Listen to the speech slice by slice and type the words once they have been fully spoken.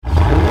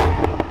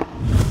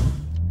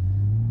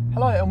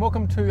and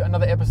welcome to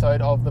another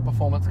episode of the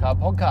Performance Car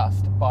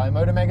Podcast by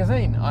Motor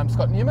Magazine. I'm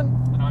Scott Newman.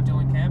 And I'm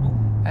Dylan Campbell.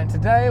 And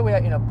today we are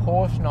in a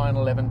Porsche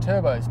 911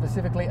 Turbo,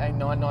 specifically a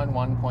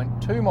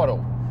 991.2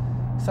 model.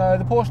 So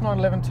the Porsche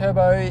 911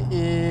 Turbo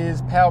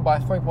is powered by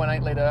a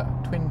 3.8 litre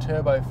twin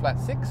turbo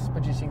flat six,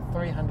 producing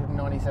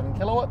 397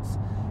 kilowatts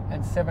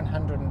and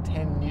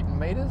 710 Newton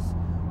meters,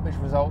 which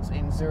results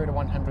in 0 to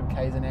 100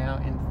 k's an hour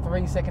in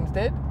 3 seconds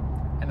dead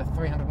and a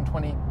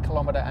 320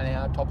 kilometre an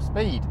hour top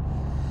speed.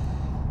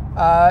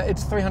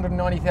 It's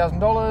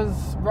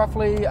 $390,000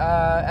 roughly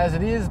as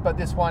it is, but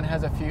this one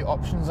has a few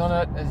options on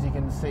it, as you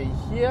can see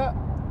here,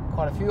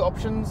 quite a few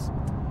options,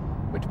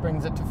 which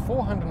brings it to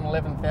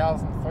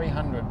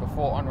 $411,300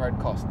 before on-road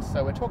costs.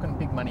 So we're talking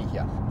big money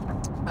here.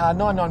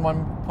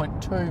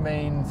 991.2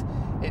 means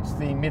it's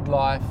the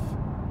midlife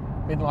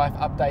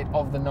update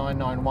of the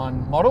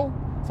 991 model.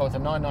 So it's a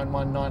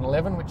 991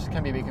 911, which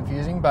can be a bit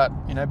confusing, but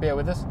bear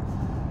with us.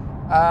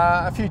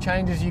 A few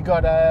changes. You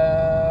got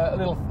a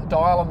little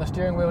dial on the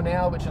steering wheel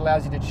now, which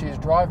allows you to choose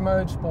drive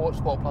mode, sport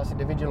plus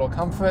individual or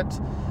comfort.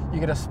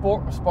 You get a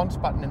sport response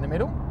button in the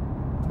middle,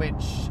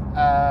 which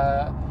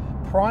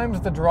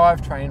primes the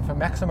drivetrain for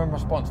maximum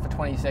response for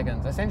 20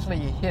 seconds. Essentially,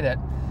 you hit it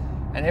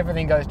and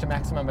everything goes to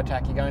maximum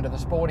attack. You go into the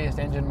sportiest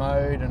engine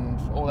mode and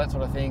all that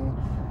sort of thing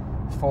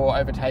for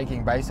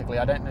overtaking, basically.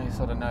 I don't know, it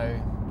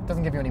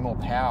doesn't give you any more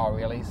power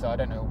really, so I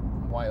don't know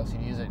why else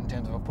you'd use it in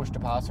terms of a push to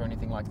pass or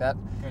anything like that.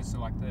 It goes to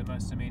like the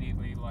most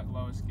immediately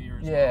lowest gear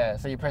as well. Yeah,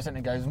 so you press it and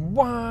it goes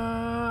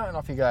wah, and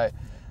off you go.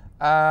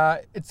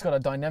 It's got a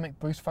dynamic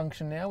boost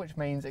function now, which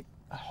means it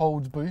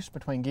holds boost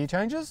between gear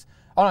changes.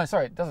 Oh no,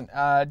 sorry, it doesn't.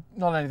 Not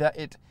only that,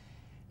 if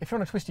you're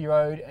on a twisty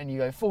road and you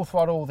go full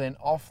throttle, then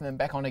off, and then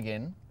back on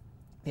again,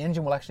 the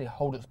engine will actually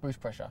hold its boost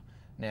pressure.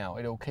 Now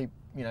it'll keep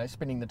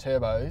spinning the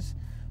turbos,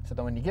 so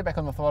that when you get back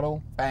on the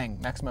throttle, bang,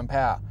 maximum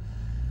power.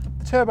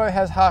 The Turbo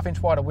has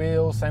half-inch wider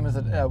wheels, same as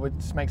which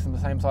makes them the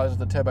same size as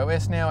the Turbo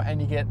S now,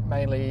 and you get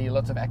mainly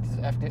lots of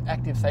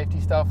active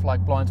safety stuff like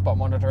blind spot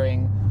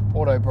monitoring,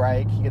 auto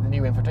brake. You get the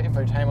new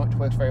infotainment, which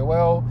works very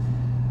well.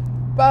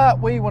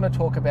 But we want to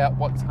talk about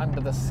what's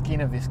under the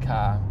skin of this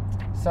car.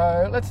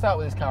 So let's start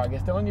with this car, I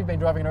guess. Dylan, you've been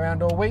driving it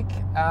around all week.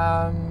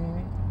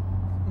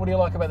 What do you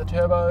like about the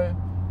Turbo?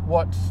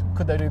 What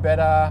could they do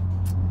better?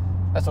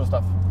 That sort of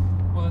stuff.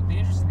 Well, the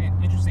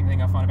interesting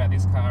thing I find about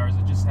this car is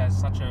it just has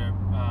such a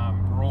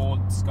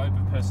broad scope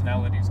of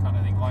personalities kind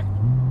of thing. Like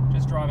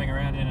just driving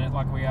around in it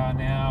like we are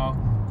now,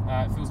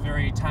 it feels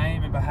very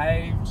tame and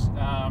behaved.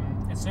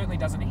 It certainly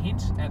doesn't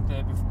hint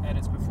at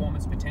its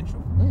performance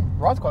potential.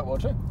 Rides quite well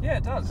too. Yeah,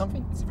 it does.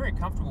 Comfy. It's a very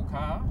comfortable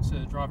car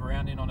to drive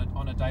around in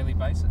on a daily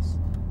basis.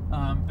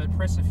 But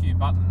press a few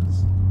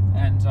buttons,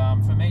 and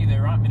for me,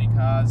 there aren't many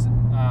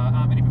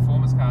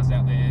performance cars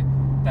out there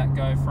that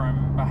go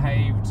from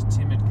behaved,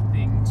 timid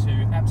thing to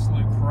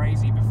absolute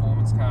crazy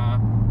performance car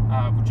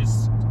with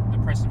just the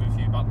press of a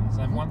few buttons.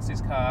 And once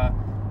this car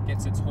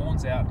gets its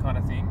horns out kind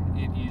of thing,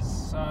 it is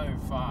so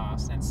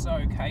fast and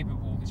so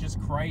capable. It's just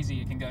crazy.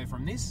 It can go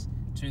from this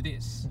to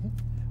this.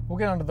 We'll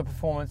get onto the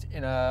performance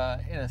in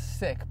a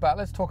sec, but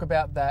let's talk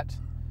about that.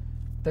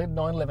 The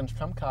 911's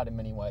trump card in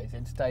many ways.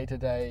 It's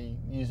day-to-day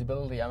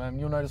usability. I mean,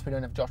 you'll notice we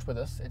don't have Josh with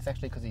us. It's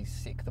actually because he's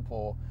sick, the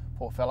poor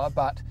fella.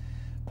 But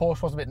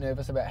Porsche was a bit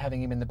nervous about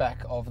having him in the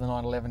back of the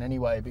 911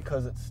 anyway,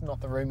 because it's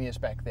not the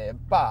roomiest back there.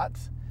 But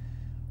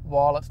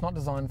while it's not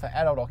designed for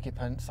adult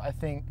occupants, I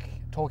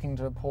think talking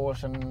to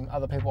Porsche and a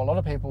lot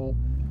of people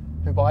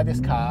who buy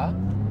this car,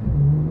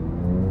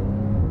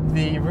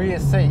 the rear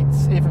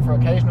seats, even for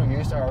occasional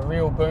use, are a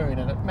real boon,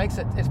 and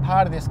it's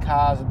part of this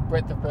car's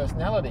breadth of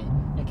personality.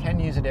 You can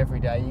use it every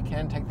day, you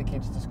can take the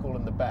kids to school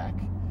in the back,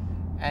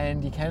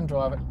 and you can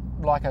drive it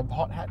like a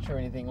hot hatch or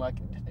anything, like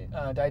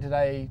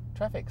day-to-day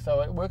traffic.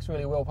 So it works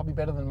really well, probably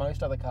better than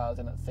most other cars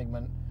in its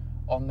segment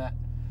on that,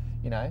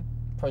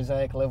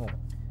 prosaic level.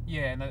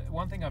 Yeah, and the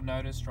one thing I've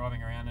noticed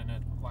driving around in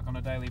it, like on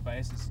a daily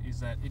basis, is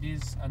that it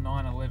is a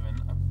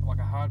 911, like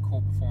a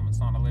hardcore performance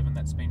 911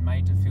 that's been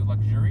made to feel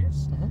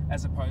luxurious,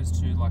 as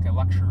opposed to like a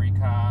luxury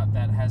car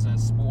that has a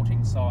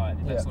sporting side,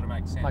 if that sort of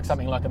makes sense. Like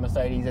something like a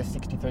Mercedes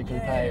S63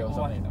 Coupe or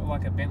something.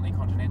 Like a Bentley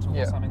Continental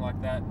or something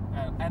like that.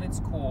 At its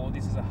core,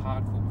 this is a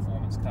hardcore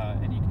performance car,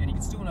 and you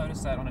can still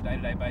notice that on a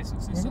day-to-day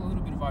basis. There's still a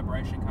little bit of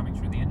vibration coming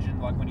through the engine,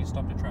 like when you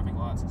stop at traffic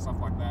lights and stuff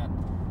like that.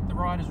 The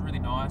ride is really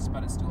nice,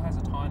 but it still has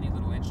a tiny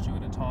little edge to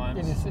it at times.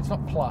 It's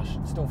not plush,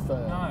 it's still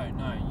firm. No,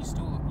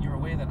 you're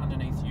aware that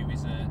underneath you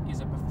is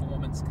a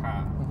performance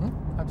car.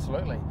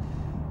 Absolutely.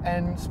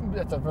 And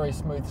that's a very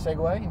smooth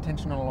segue,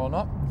 intentional or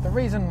not. The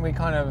reason we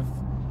kind of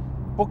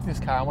booked this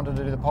car, I wanted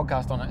to do the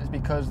podcast on it, is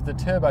because the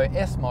Turbo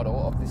S model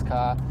of this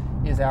car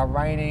is our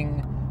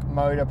reigning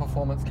Motor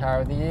Performance Car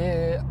of the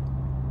Year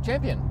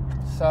champion.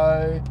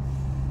 So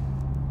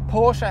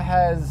Porsche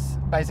has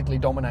basically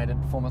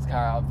dominated Performance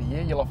Car of the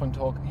Year. You'll often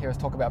hear us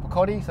talk about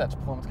Picotti, so that's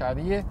Performance Car of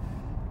the Year.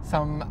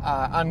 Some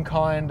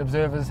unkind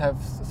observers have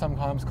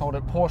sometimes called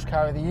it Porsche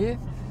Car of the Year.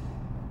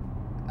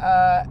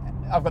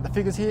 I've got the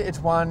figures here.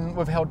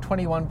 We've held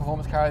 21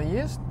 Performance Car of the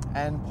Years,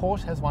 and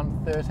Porsche has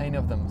won 13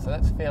 of them, so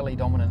that's fairly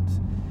dominant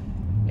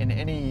in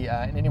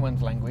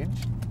anyone's language.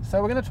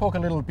 So we're going to talk a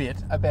little bit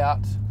about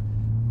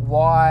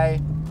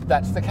why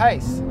that's the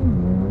case.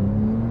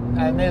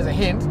 And there's a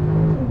hint.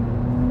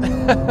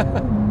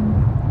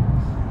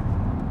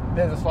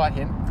 There's a slight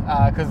hint,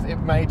 because it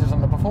majors on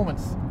the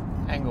performance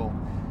angle.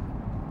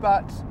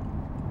 But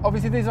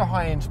obviously these are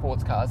high-end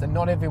sports cars, and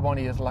not everyone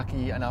is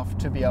lucky enough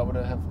to be able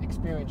to have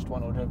experienced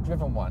one or to have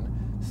driven one.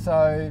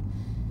 So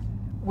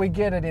we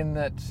get it in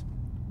that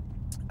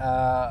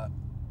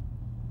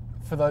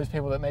for those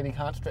people that maybe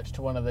can't stretch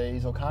to one of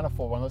these or can't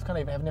afford one, those kind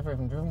of have never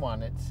even driven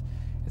one,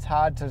 it's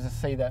hard to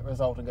just see that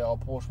result and go, oh,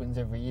 Porsche wins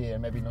every year,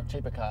 and maybe not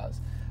cheaper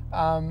cars.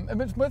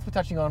 And it's worth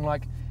touching on,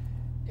 like,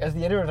 as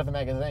the editor of the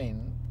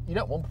magazine, you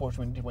don't want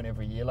Porsche to win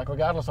every year. Like,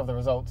 regardless of the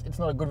results, it's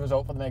not a good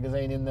result for the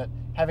magazine in that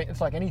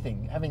it's like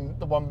anything. Having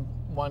the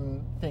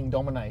one thing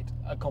dominate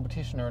a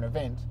competition or an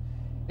event,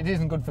 it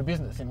isn't good for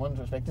business in one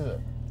respect, is it?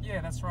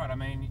 Yeah, that's right. I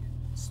mean,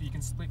 so you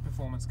can split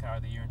performance car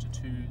of the year into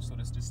two sort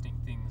of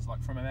distinct things.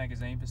 Like from a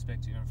magazine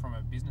perspective and from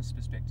a business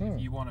perspective,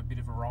 you want a bit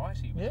of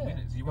variety with the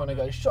winners. You want to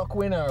go shock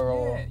winner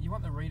or... Yeah, you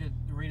want the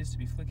readers to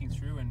be flicking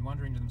through and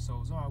wondering to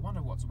themselves, oh, I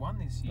wonder what's won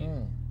this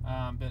year.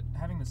 But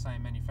having the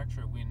same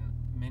manufacturer win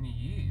many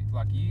years,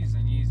 like years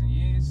and years and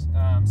years,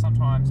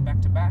 sometimes back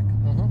to back,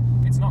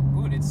 it's not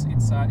good. It's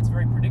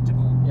very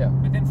predictable. Yeah.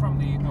 But then from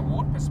the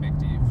award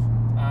perspective,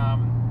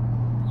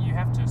 you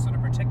have to sort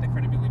of protect the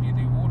credibility of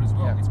the award as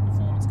well. Yeah. It's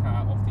performance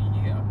car of the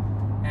year,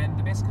 and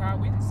the best car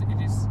wins.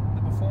 It is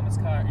the performance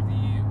car of the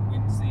year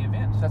wins the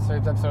event. That's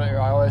absolutely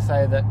right. I always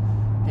say that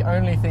the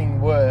only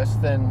thing worse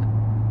than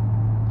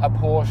a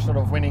Porsche sort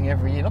of winning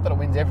every year, not that it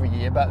wins every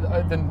year, but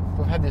then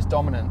we've had this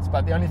dominance,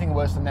 but the only thing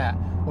worse than that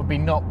would be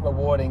not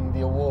rewarding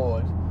the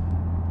award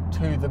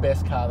to the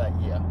best car that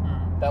year.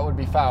 That would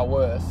be far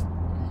worse.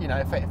 You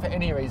know, for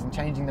any reason,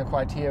 changing the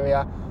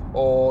criteria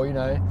or, you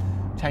know,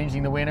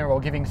 changing the winner or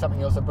giving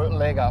something else a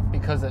leg up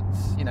because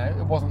it's, you know,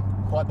 it wasn't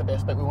quite the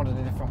best, but we wanted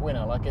a different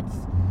winner. Like,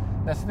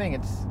 that's the thing,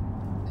 it's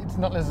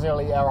not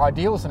necessarily our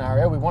ideal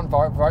scenario. We want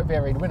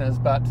varied winners,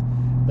 but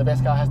the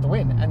best car has to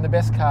win, and the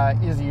best car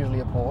is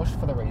usually a Porsche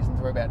for the reasons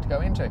we're about to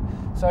go into.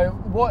 So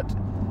what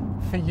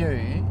for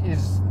you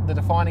is the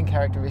defining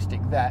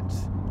characteristic that,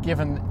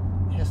 given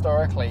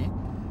historically,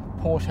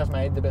 Porsche has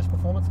made the best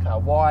performance car?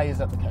 Why is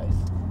that the case?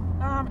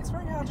 It's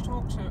very hard to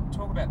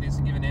talk about this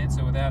and give an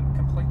answer without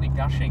completely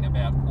gushing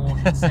about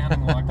Porsche and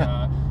sounding like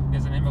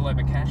there's an envelope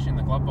of cash in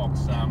the glove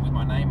box with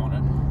my name on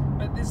it.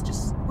 But there's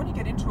just, when you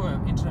get into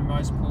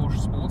most Porsche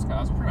sports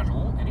cars, or pretty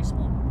much any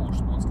Porsche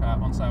sports car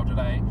on sale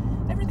today,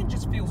 everything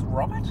just feels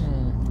right.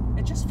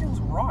 It just feels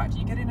right.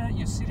 You get in it,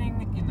 you're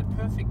sitting in the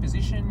perfect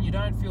position. You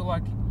don't feel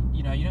like,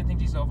 you don't think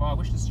to yourself, oh, I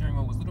wish the steering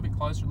wheel was a little bit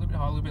closer, a little bit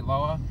higher, a little bit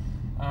lower.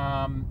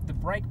 The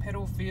brake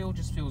pedal feel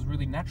just feels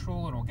really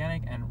natural and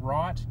organic and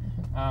right.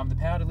 The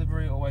power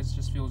delivery always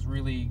just feels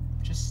really,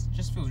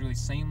 just feels really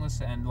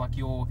seamless and like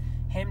you're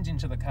hemmed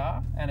into the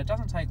car. And it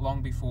doesn't take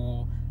long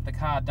before the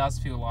car does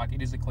feel like,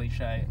 it is a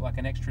cliche, like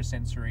an extra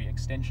sensory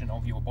extension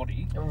of your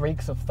body. It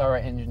reeks of thorough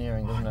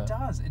engineering, doesn't it? It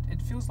does.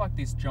 It feels like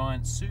this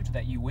giant suit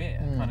that you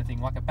wear, kind of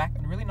thing, like a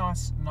really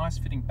nice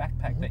fitting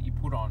backpack that you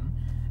put on.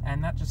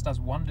 And that just does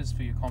wonders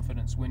for your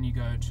confidence when you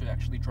go to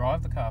actually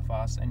drive the car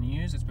fast and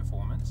use its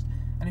performance.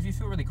 And if you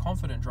feel really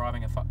confident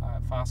driving a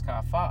fast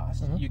car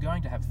fast, you're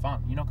going to have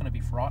fun. You're not going to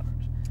be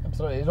frightened.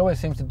 Absolutely. It always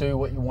seems to do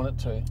what you want it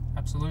to.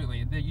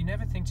 Absolutely. You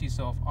never think to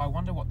yourself, I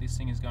wonder what this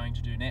thing is going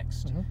to do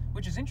next,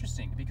 which is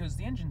interesting because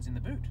the engine's in the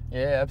boot.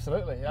 Yeah,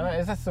 absolutely. I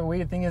know, that's the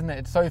weird thing, isn't it?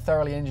 It's so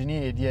thoroughly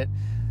engineered, yet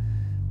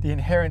the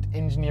inherent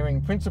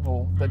engineering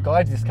principle that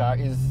guides this car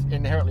is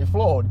inherently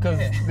flawed because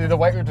the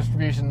weight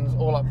redistribution's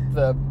all up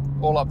the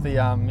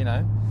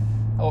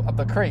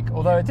creek.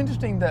 Although it's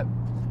interesting that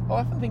I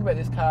often think about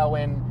this car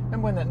remember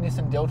when that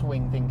Nissan Delta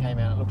Wing thing came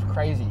out, it looked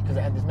crazy because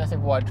it had this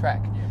massive wide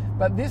track.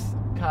 But this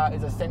car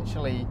is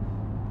essentially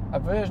a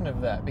version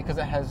of that because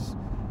it has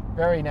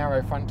very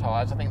narrow front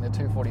tyres, I think they're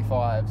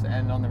 245s,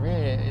 and on the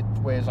rear it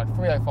wears like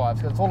 305s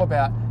because it's all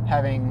about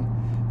having,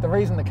 the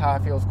reason the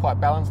car feels quite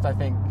balanced, I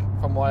think,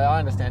 from what I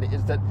understand it,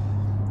 is that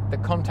the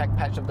contact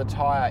patch of the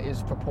tyre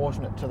is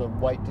proportionate to the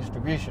weight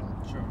distribution.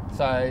 Sure.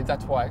 So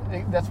that's one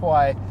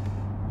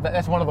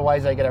of the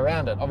ways they get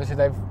around it. Obviously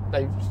they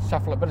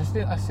shuffle it, but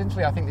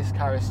essentially I think this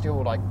car is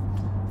still like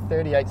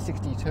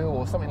 3862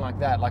 or something like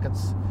that. Like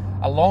it's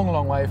a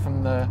long way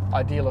from the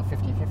ideal of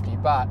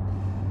 50/50, but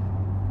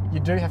you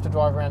do have to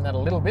drive around that a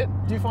little bit.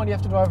 Do you find you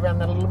have to drive around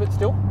that a little bit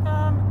still?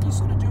 You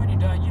sort of do and you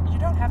don't. You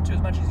don't have to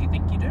as much as you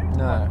think you do.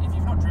 No. Like if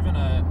you've not driven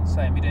a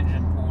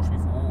mid-engine Porsche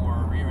before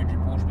or a rear-engine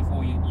Porsche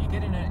before, you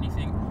get in it and you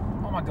think,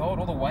 oh my God,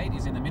 all the weight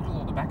is in the middle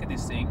or the back of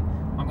this thing.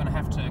 I'm going to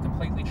have to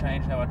completely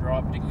change how I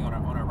drive, particularly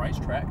on a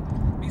racetrack.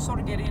 But you sort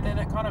of get in and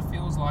it kind of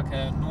feels like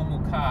a normal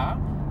car,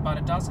 but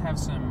it does have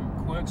some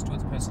quirks to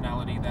its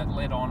personality that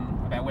led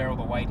on about where all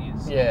the weight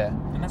is. Yeah.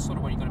 And that's sort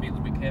of what you've got to be a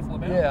little bit careful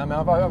about. Yeah, I mean,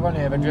 I've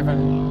only ever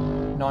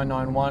driven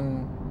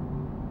 991,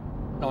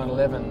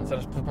 911, so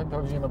it's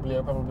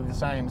probably the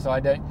same. So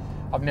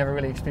I've never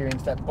really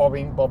experienced that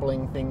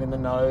bobbling thing in the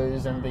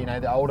nose, and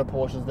the older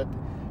Porsches that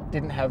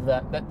didn't have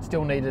that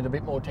still needed a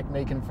bit more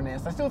technique and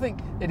finesse. I still think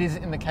it is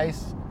in the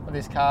case of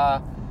this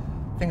car.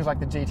 Things like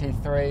the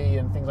GT3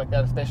 and things like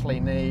that especially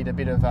need a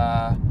bit of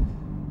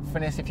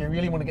finesse if you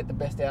really want to get the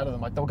best out of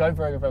them. Like they'll go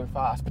very, very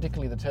fast,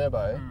 particularly the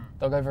turbo.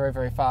 They'll go very,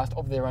 very fast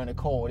of their own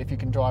accord if you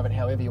can drive it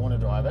however you want to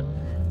drive it.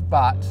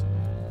 But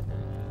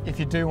if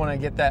you do want to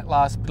get that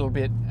last little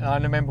bit, and I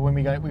remember when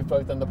we've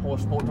both done the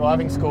Porsche Sport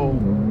Driving School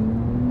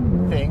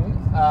thing,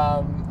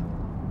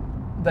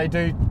 they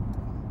do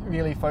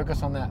really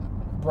focus on that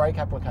brake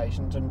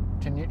application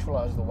to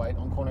neutralise the weight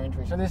on corner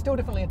entry. So there's still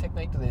definitely a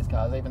technique to these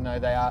cars, even though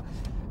they are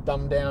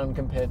dumbed down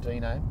compared to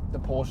the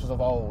Porsches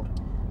of old.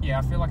 Yeah,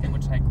 I feel like it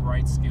would take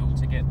great skill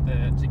to get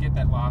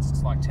that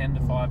last like 10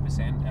 to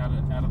 5%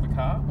 out of the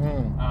car,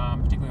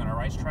 particularly on a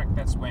racetrack.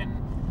 That's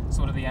when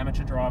sort of the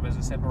amateur drivers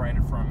are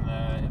separated from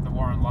the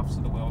Warren Luffs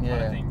of the world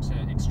kind of thing,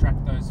 to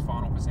extract those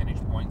final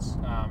percentage points.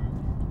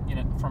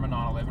 From a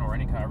 911 or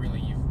any car, really,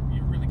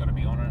 you've really got to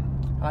be on it.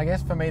 And I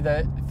guess for me,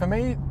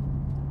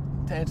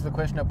 to answer the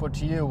question I put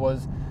to you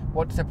was,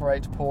 what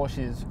separates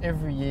Porsches?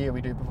 Every year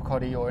we do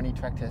Bucati or any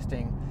track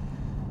testing,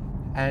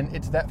 and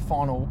it's that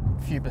final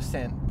few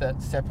percent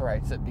that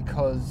separates it,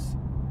 because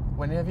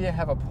whenever you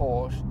have a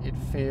Porsche, it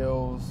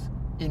feels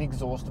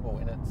inexhaustible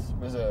in its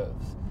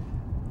reserves.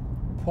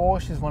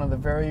 Porsche is one of the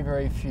very,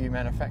 very few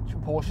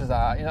manufacturers. Porsches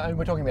are, and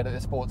we're talking about the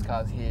sports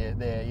cars here,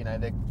 they're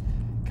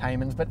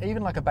Caymans, but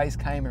even like a base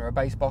Cayman or a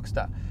base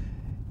Boxster,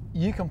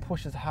 you can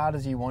push as hard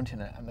as you want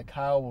in it and the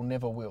car will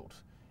never wilt.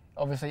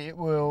 Obviously it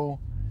will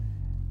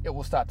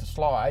start to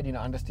slide,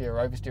 understeer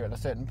or oversteer at a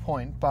certain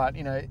point, but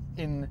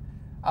in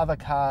other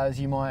cars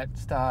you might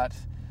start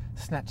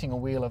snatching a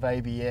wheel of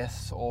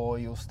ABS, or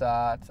you'll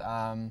start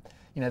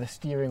the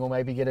steering will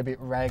maybe get a bit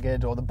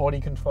ragged, or the body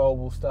control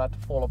will start to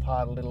fall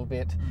apart a little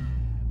bit.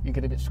 You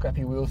get a bit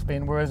scrappy wheel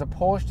spin, whereas a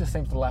Porsche just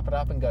seems to lap it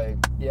up and go,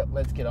 yep,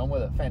 let's get on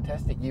with it.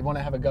 Fantastic. You want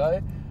to have a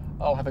go?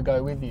 I'll have a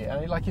go with you.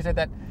 And like you said,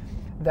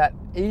 that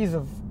ease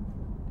of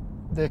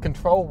the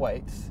control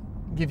weights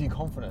give you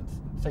confidence.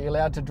 So you're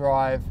allowed to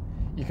drive.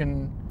 You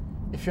can,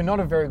 if you're not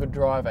a very good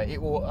driver,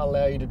 it will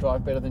allow you to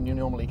drive better than you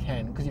normally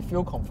can because you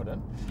feel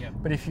confident. Yep.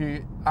 But if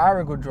you are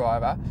a good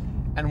driver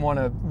and want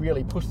to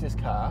really push this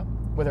car,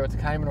 whether it's a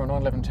Cayman or a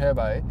 911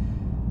 turbo,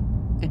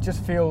 it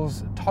just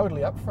feels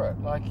totally up for it.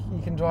 Like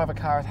you can drive a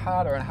car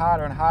harder and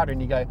harder and harder,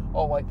 and you go,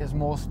 oh wait, there's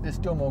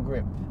still more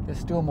grip, there's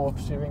still more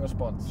steering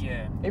response.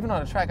 Yeah. Even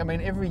on a track, I mean,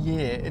 every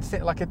year it's the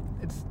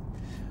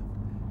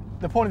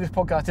point of this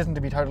podcast isn't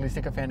to be totally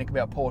sycophantic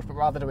about Porsche, but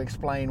rather to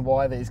explain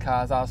why these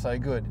cars are so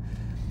good.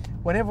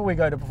 Whenever we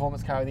go to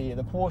Performance Car of the Year,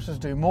 the Porsches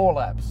do more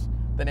laps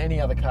than any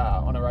other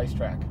car on a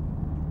racetrack,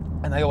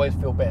 and they always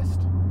feel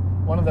best.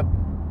 One of the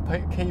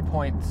key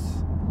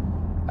points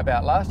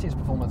about last year's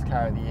Performance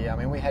Car of the Year, I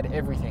mean, we had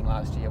everything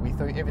last year. We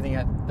threw everything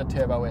at the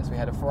Turbo S. We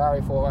had a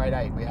Ferrari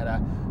 488, we had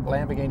a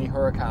Lamborghini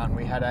Huracan,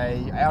 we had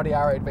a Audi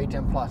R8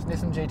 V10 Plus,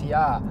 Nissan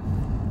GTR.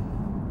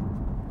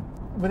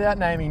 Without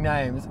naming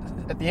names,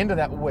 at the end of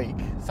that week,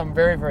 some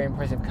very, very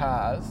impressive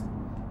cars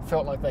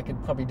felt like they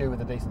could probably do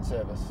with a decent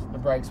service. The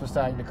brakes were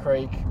starting to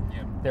creak.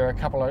 Yep. There are a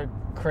couple of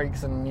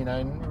creaks and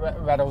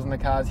rattles in the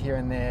cars here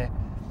and there.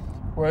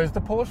 Whereas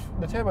the Porsche,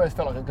 the Turbos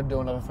felt like it could do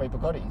another 3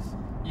 Bugattis.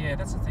 Yeah,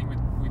 that's the thing with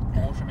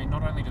Porsche. I mean,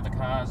 not only do the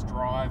cars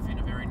drive in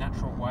a very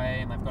natural way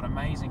and they've got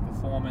amazing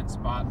performance,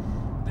 but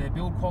their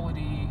build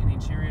quality in the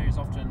interior is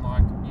often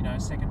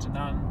second to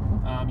none.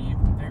 You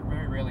very,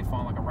 very rarely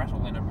find like a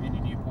rattle in a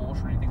new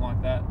Porsche or anything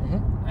like that.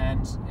 Mm-hmm.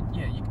 And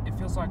it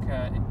feels like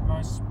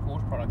most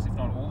Porsche products, if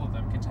not all of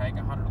them, can take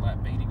a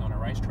 100-lap beating on a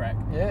racetrack.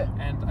 Yeah.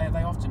 And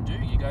they often do.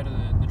 You go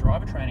to the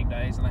driver training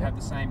days and they have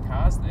the same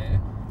cars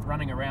there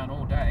running around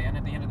all day, and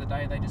at the end of the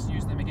day they just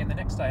use them again the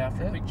next day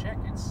after a big check.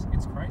 It's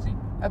crazy.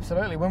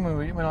 Absolutely.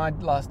 When I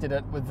last did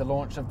it with the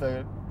launch of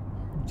the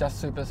just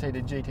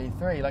superseded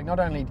GT3, like not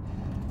only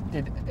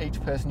did each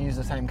person use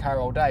the same car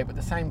all day, but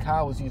the same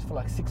car was used for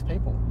like 6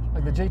 people.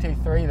 Like the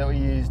GT3 that we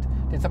used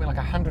did something like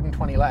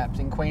 120 laps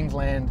in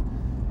Queensland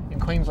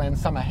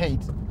summer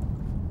heat,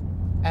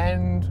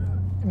 and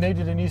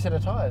needed a new set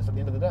of tyres at the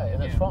end of the day,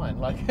 and that's fine.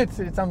 Like it's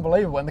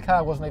unbelievable, and the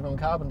car wasn't even on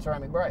carbon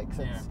ceramic brakes.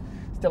 It's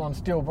still on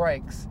steel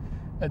brakes.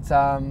 It's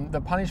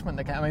the punishment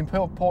that I mean,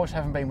 Porsche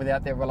haven't been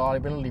without their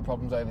reliability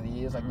problems over the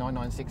years, like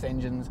 996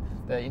 engines,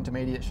 the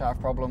intermediate shaft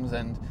problems,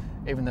 and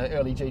even the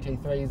early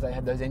GT3s, they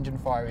had those engine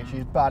fire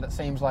issues. But it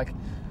seems like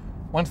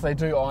once they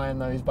do iron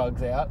those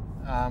bugs out,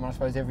 and I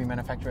suppose every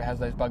manufacturer has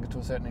those bugs to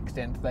a certain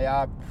extent, they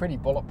are pretty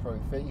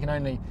bulletproof. You can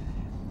only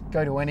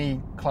go to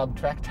any club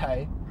track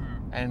day,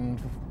 and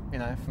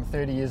from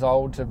 30 years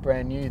old to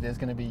brand new, there's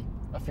going to be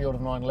a field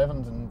of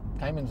 911s and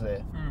Caymans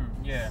there.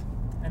 Yeah.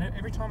 And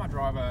every time I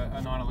drive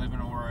a 911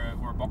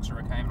 or a Boxer or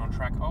a Cayman on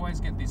track, I always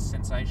get this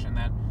sensation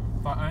that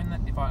if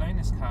I own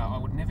this car, I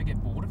would never get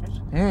bored of it.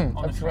 On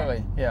Absolutely,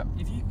 the track. yeah.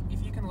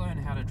 If you can learn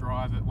how to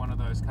drive one of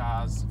those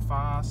cars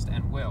fast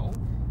and well,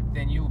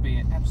 then you will be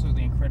an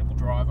absolutely incredible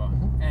driver.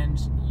 And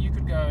you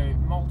could go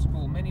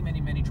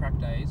many track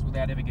days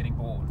without ever getting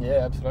bored.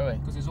 Yeah, absolutely.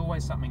 Because there's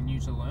always something new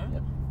to learn.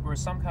 Yep.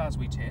 Whereas some cars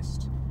we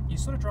test, you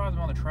sort of drive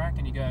them on the track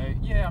and you go,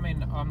 yeah, I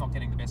mean, I'm not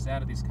getting the best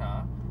out of this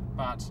car,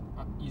 but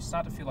you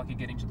start to feel like you're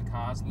getting to the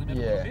car's limit a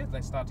little bit.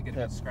 They start to get a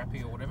bit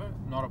scrappy or whatever.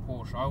 Not a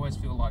Porsche. I always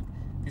feel like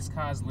this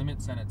car's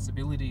limits and its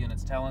ability and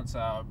its talents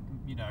are,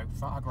 you know,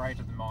 far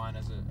greater than mine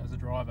as a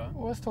driver.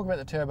 Well, let's talk about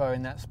the turbo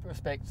in that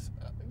respect,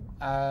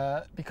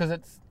 because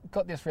it's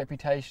got this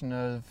reputation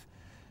of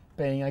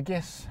being, I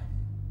guess,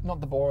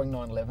 not the boring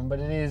 911, but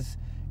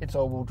it's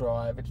all-wheel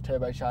drive, it's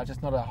turbocharged,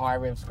 it's not a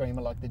high-rev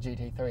screamer like the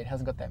GT3, it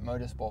hasn't got that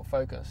motorsport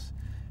focus.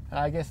 And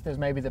I guess there's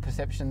maybe the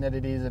perception that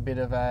it is a bit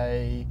of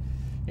a,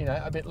 you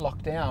know, a bit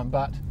locked down,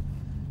 but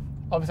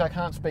obviously I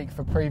can't speak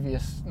for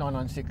previous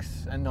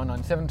 996 and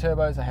 997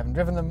 turbos, I haven't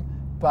driven them,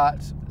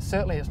 but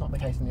certainly it's not the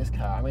case in this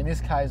car. I mean,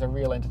 this car is a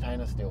real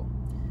entertainer still.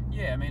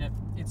 Yeah, I mean,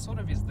 it sort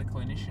of is the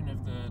clinician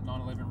of the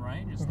 911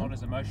 range. It's not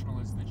as emotional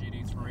as the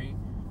GT3.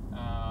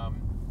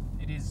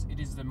 It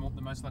is the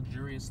most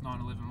luxurious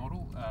 911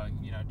 model,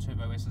 you know,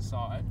 Turbo S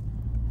aside.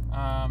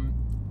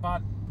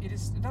 But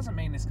it doesn't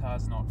mean this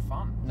car's not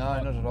fun. No,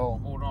 not at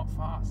all. Or not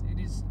fast. It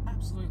is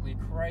absolutely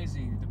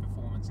crazy, the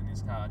performance in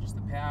this car. Just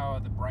the power,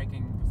 the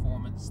braking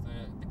performance,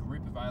 the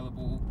grip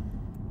available.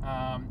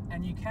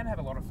 And you can have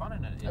a lot of fun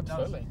in it.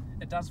 Absolutely.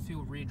 It does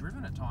feel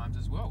rear-driven at times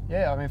as well.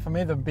 Yeah, I mean, for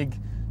me, the big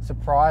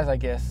surprise, I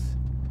guess,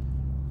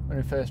 when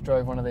we first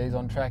drove one of these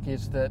on track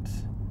is that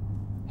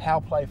how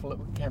playful it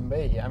can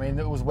be. I mean,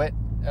 it was wet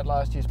at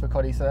last year's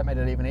Picotti, so that made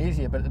it even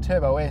easier. But at the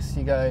Turbo S,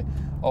 you go,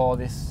 oh,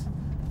 this,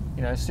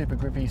 you know, super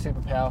grippy,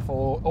 super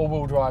powerful,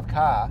 all-wheel drive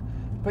car,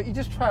 but you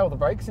just trail the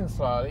brakes in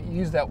slowly.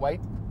 Use that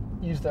weight,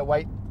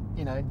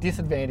 you know,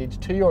 disadvantage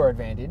to your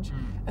advantage,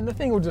 and the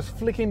thing will just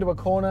flick into a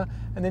corner,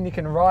 and then you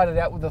can ride it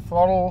out with the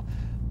throttle.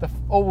 The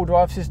all-wheel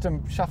drive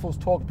system shuffles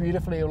torque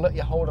beautifully. It'll let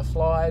you hold a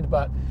slide,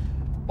 but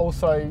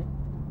also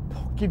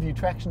give you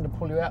traction to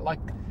pull you out. Like,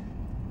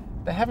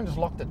 they haven't just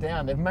locked it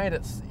down. They've made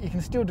it. You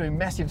can still do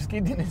massive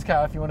skids in this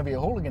car if you want to be a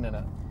hooligan in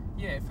it.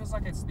 Yeah, it feels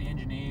like it's the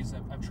engineers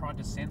that have tried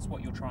to sense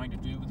what you're trying to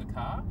do with the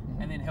car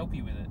and then help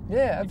you with it.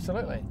 Yeah,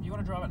 absolutely. If you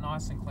want to drive it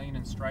nice and clean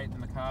and straight,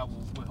 then the car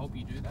will help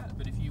you do that.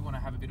 But if you want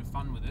to have a bit of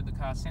fun with it, the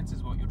car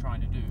senses what you're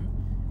trying to do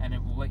and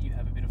it will let you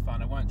have a bit of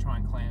fun. It won't try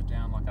and clamp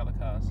down like other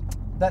cars.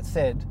 That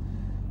said,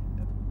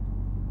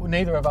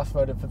 neither of us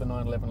voted for the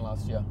 911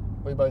 last year.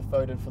 We both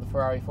voted for the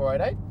Ferrari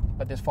 488,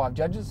 but there's 5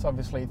 judges.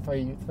 Obviously,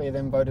 three of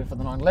them voted for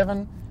the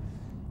 911.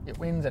 It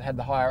wins. It had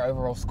the higher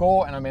overall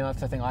score, and I mean, that's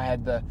the thing. I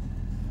had the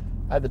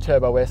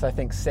Turbo S, I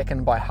think,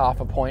 second by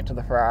half a point to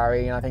the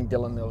Ferrari, and I think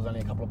Dylan, there was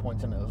only a couple of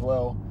points in it as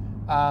well.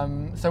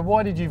 So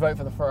why did you vote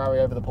for the Ferrari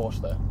over the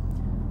Porsche, though?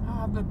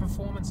 The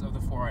performance of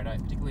the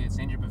 488, particularly its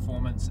engine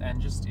performance and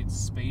just its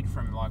speed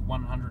from like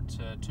 100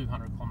 to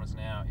 200 kilometers an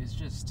hour, is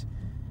just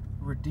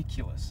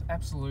ridiculous.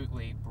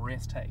 Absolutely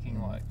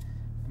breathtaking, like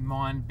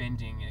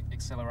mind-bending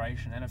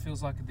acceleration, and it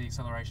feels like the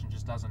acceleration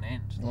just doesn't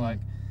end. Like,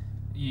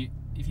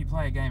 if you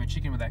play a game of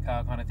chicken with that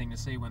car kind of thing to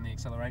see when the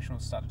acceleration will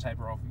start to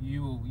taper off,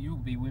 you will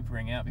be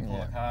whimpering out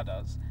before the car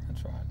does.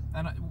 That's right.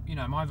 And you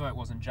know, my vote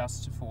wasn't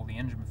just for the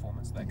engine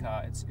performance of that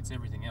car; it's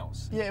everything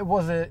else. Yeah, it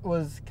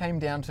was came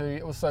down to,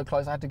 it was so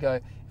close. I had to go,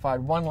 if I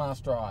had one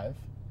last drive,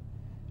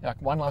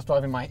 like one last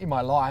drive in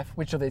my life,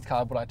 which of these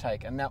cars would I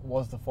take? And that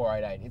was the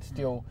 488. It's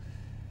still,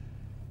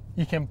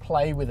 you can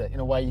play with it in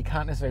a way you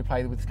can't necessarily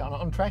play with this car.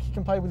 On track, you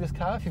can play with this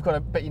car if you've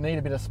got but you need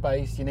a bit of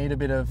space. You need a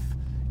bit of,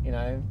 you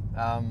know,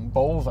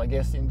 balls, I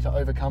guess, to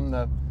overcome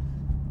the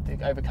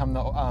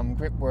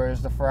grip.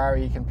 Whereas the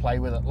Ferrari, you can play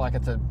with it like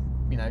it's a,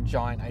 you know,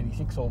 giant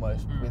 86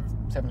 almost with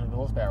 700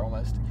 horsepower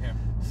almost. Yeah.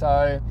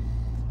 So,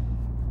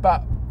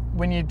 but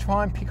when you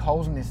try and pick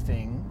holes in this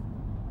thing,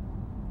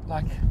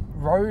 like,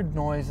 road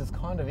noise is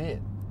kind of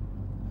it.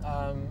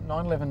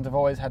 911s have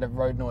always had a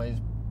road noise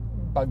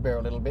bugbear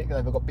a little bit.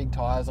 They've got big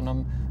tyres on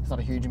them. There's not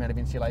a huge amount of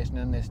insulation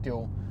in them. They're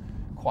still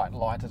quite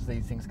light as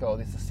these things go.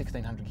 This is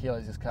 1,600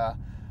 kilos, this car.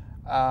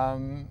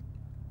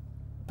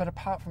 But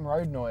apart from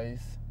road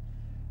noise,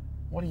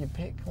 what do you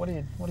pick? What do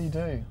you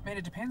do? I mean,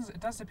 it depends. It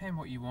does depend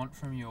what you want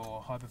from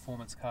your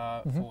high-performance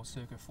car for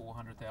circa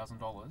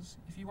 $400,000.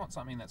 If you want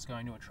something that's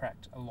going to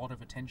attract a lot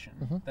of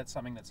attention, that's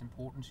something that's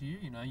important to you.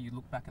 You know, you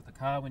look back at the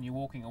car when you're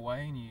walking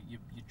away and your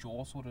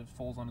jaw sort of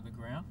falls onto the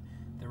ground.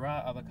 There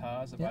are other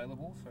cars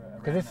available for around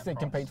that price. Because this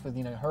competes with,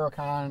 you know,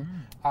 Huracan,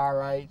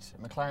 R8,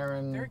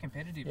 McLaren. Very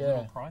competitive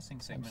little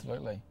pricing segment.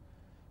 Absolutely.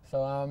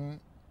 So,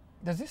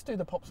 does this do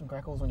the pops and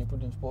crackles when you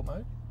put it in sport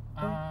mode?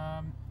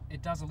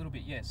 It does a little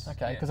bit, yes.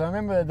 Okay, because I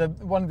remember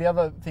the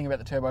other thing about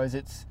the turbo is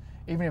it's,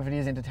 even if it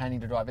is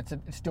entertaining to drive, it's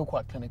still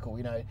quite clinical.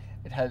 You know,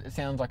 it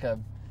sounds like a,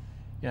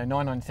 you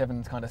know,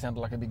 997s kind of sounded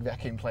like a big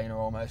vacuum cleaner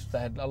almost. They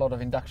had a lot of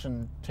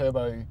induction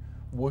turbo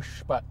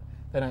whoosh, but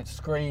they don't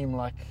scream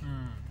like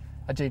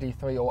a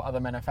GT3 or other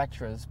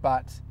manufacturers.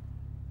 But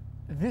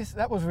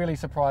that was really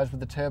surprised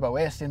with the Turbo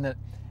S in that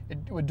it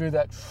would do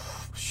that.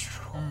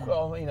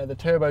 You know, the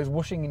turbo's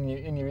whooshing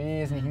in your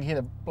ears, and you can hear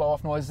the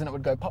blow-off noises, and it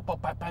would go pop,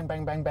 pop, pop, bang,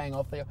 bang, bang, bang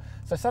off there.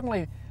 So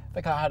suddenly,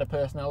 the car had a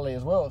personality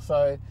as well.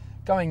 So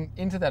going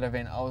into that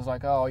event, I was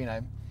like, oh, you know,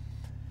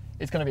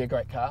 it's going to be a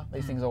great car.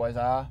 These things always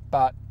are,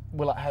 but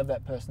will it have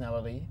that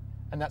personality?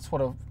 and that's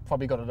what I've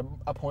probably got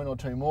a point or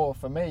two more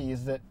for me,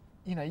 is that,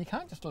 you know, you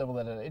can't just level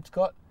that. It's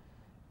got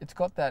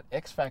that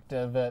X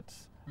factor that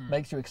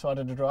makes you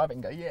excited to drive it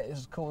and go, yeah, this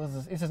is cool.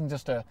 This isn't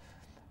just a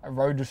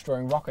road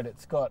destroying rocket.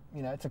 It's got,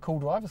 you know, it's a cool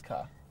driver's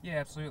car. Yeah,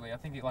 absolutely. I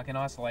think like in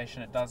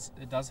isolation, it does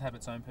have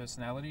its own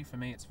personality. For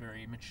me, it's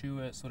very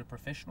mature, sort of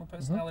professional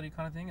personality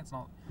kind of thing. It's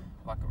not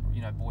like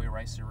boy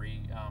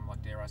racery,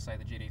 like dare I say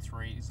the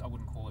GT3 I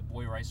wouldn't call it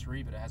boy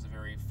racery, but it has a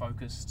very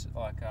focused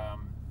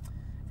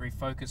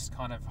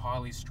kind of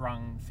highly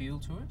strung feel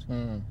to it.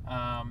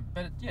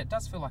 But it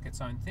does feel like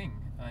its own thing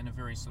in a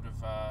very sort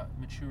of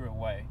mature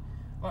way.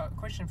 Well, a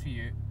question for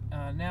you: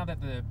 now that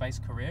the base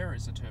Carrera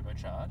is a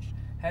turbocharged,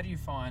 how do you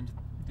find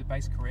the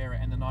base Carrera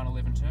and the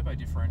 911 Turbo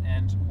different,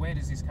 and where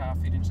does this car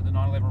fit into the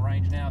 911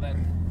 range now that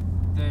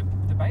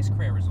the base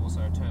Carrera is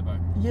also a turbo?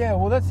 Yeah,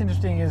 well, that's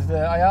interesting.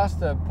 I asked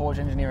the Porsche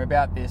engineer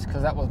about this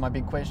because that was my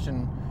big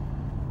question.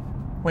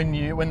 When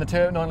the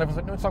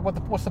 911, it's like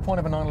what's the point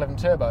of a 911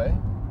 Turbo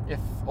if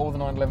all the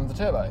 911s are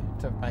turbo,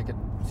 to make it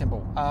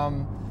simple?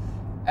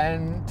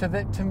 And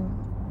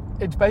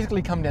it's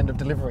basically come down to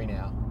delivery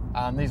now.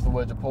 These are the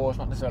words of Porsche,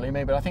 not necessarily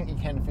me, but I think you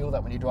can feel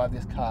that when you drive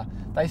this car.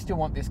 They still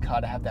want this car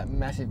to have that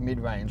massive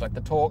mid-range, like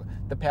the torque,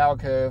 the power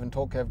curve and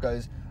torque curve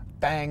goes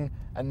bang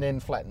and then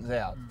flattens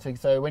out.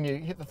 So when you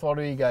hit the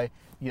throttle, you get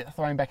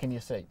thrown back in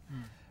your seat.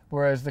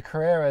 Whereas the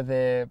Carrera,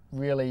 they're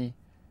really,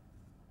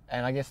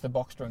 and I guess the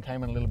Boxster and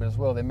Cayman a little bit as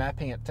well, they're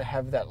mapping it to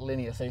have that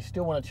linear. So you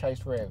still want to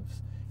chase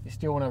revs. You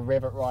still want to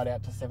rev it right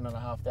out to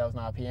 7,500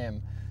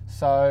 RPM.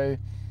 So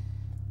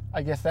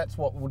I guess that's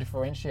what will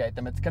differentiate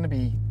them. It's going to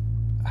be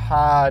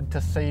hard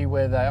to see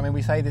where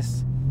we say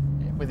this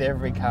with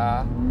every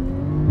car.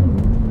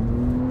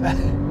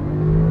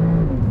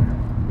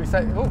 We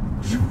say, oh,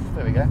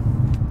 there we go.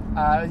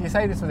 You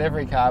say this with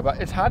every car, but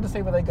it's hard to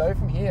see where they go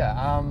from here.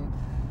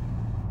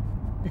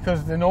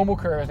 Because the normal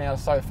Carreras now are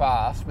so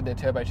fast with their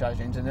turbocharged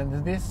engine,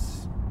 and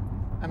this,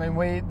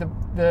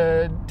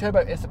 the Turbo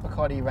S at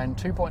Picotti ran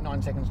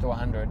 2.9 seconds to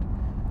 100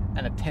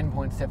 and a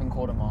 10.7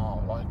 quarter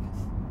mile. Like,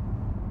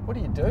 what do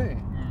you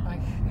do?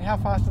 Like, how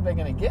fast are they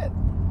going to get?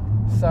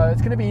 So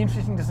it's going to be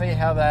interesting to see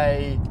how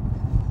they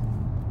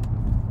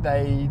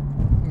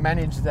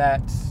manage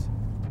that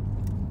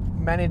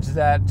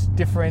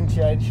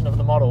differentiation of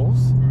the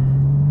models,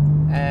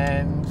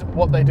 and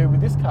what they do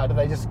with this car. Do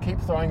they just keep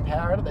throwing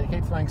power at it? They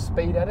keep throwing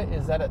speed at it?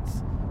 Is that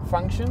its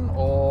function?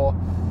 Or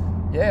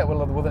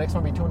will the next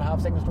one be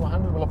 2.5 seconds to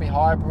 100? Will it be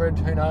hybrid?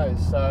 Who knows?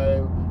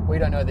 So we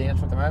don't know the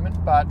answer at the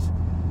moment, but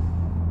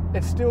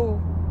it's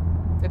still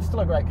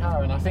a great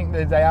car, and I think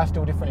that they are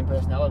still different in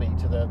personality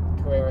to the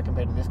Carrera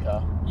compared to this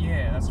car.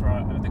 Yeah, that's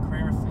right. The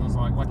Carrera feels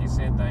like you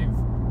said, they've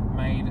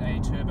made a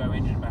turbo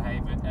engine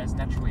behave as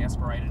naturally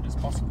aspirated as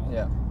possible.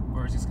 Yeah.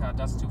 Whereas this car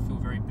does still feel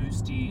very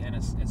boosty, and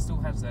it still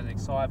has that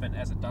excitement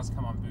as it does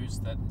come on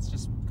boost that it's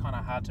just kind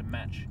of hard to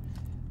match.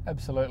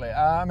 Absolutely.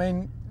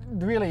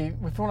 Really,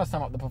 if you want to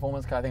sum up the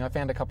performance car thing, I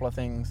found a couple of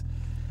things.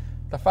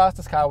 The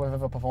fastest car we've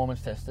ever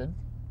performance tested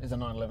is a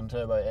 911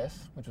 Turbo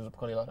S, which was a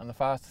Picotti lot, and the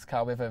fastest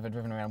car we've ever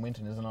driven around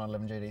Winton is a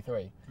 911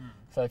 GT3.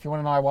 So if you want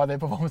to know why they're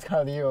performance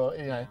car of the year,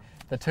 or,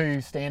 the two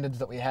standards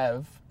that we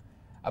have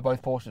are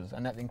both Porsches,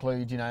 and that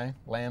includes,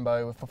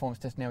 Lambo with performance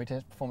test. Now we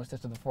performance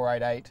tested the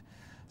 488.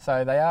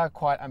 So they are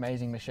quite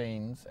amazing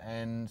machines,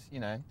 and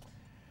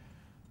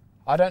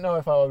I don't know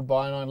if I would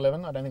buy a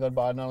 911. I don't think I'd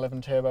buy a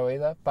 911 Turbo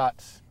either,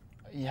 but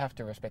you have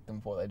to respect them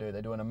for what they do.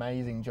 They do an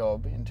amazing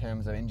job in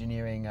terms of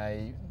engineering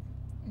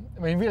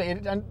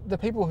the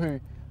people who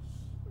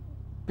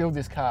build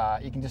this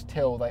car, you can just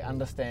tell they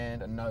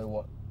understand and know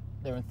what,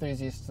 they're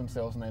enthusiasts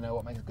themselves, and they know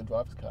what makes a good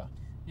driver's car.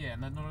 Yeah,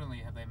 and not only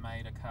have they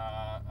made a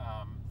car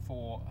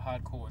for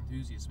hardcore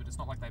enthusiasts, but it's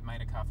not like they've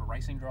made a car for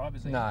racing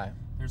drivers either. No.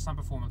 There are some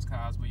performance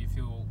cars where you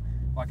feel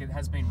like it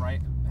has been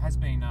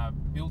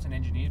built and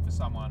engineered for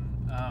someone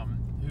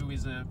who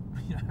is a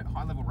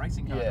high-level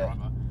racing car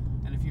driver.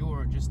 And if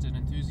you're just an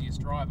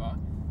enthusiast driver,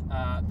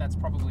 that's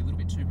probably a little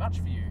bit too much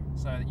for you.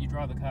 So you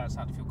drive the car, it's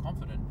hard to feel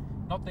confident.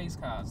 Not these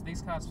cars.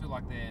 These cars feel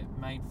like they're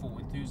made for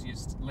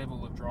enthusiast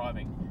level of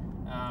driving.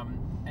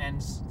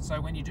 And so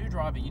when you do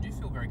drive it, you do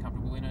feel very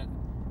comfortable in it,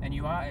 and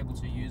you are able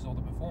to use all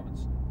the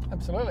performance.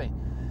 Absolutely.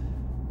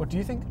 What do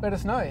you think? Let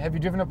us know. Have you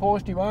driven a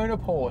Porsche? Do you own a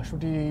Porsche?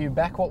 Do you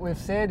back what we've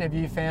said? Have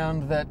you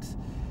found that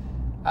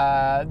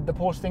the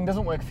Porsche thing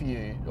doesn't work for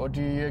you? Or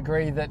do you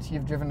agree that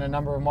you've driven a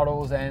number of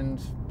models and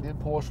the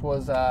Porsche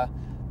was the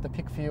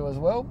pick for you as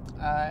well?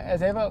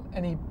 As ever,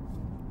 any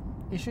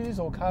issues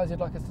or cars you'd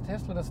like us to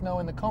test, let us know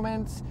in the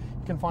comments.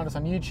 You can find us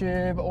on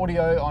YouTube,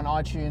 audio on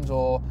iTunes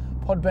or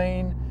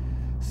Podbean.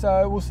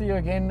 So we'll see you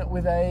again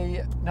with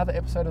another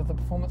episode of the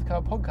Performance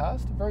Car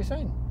Podcast very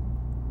soon.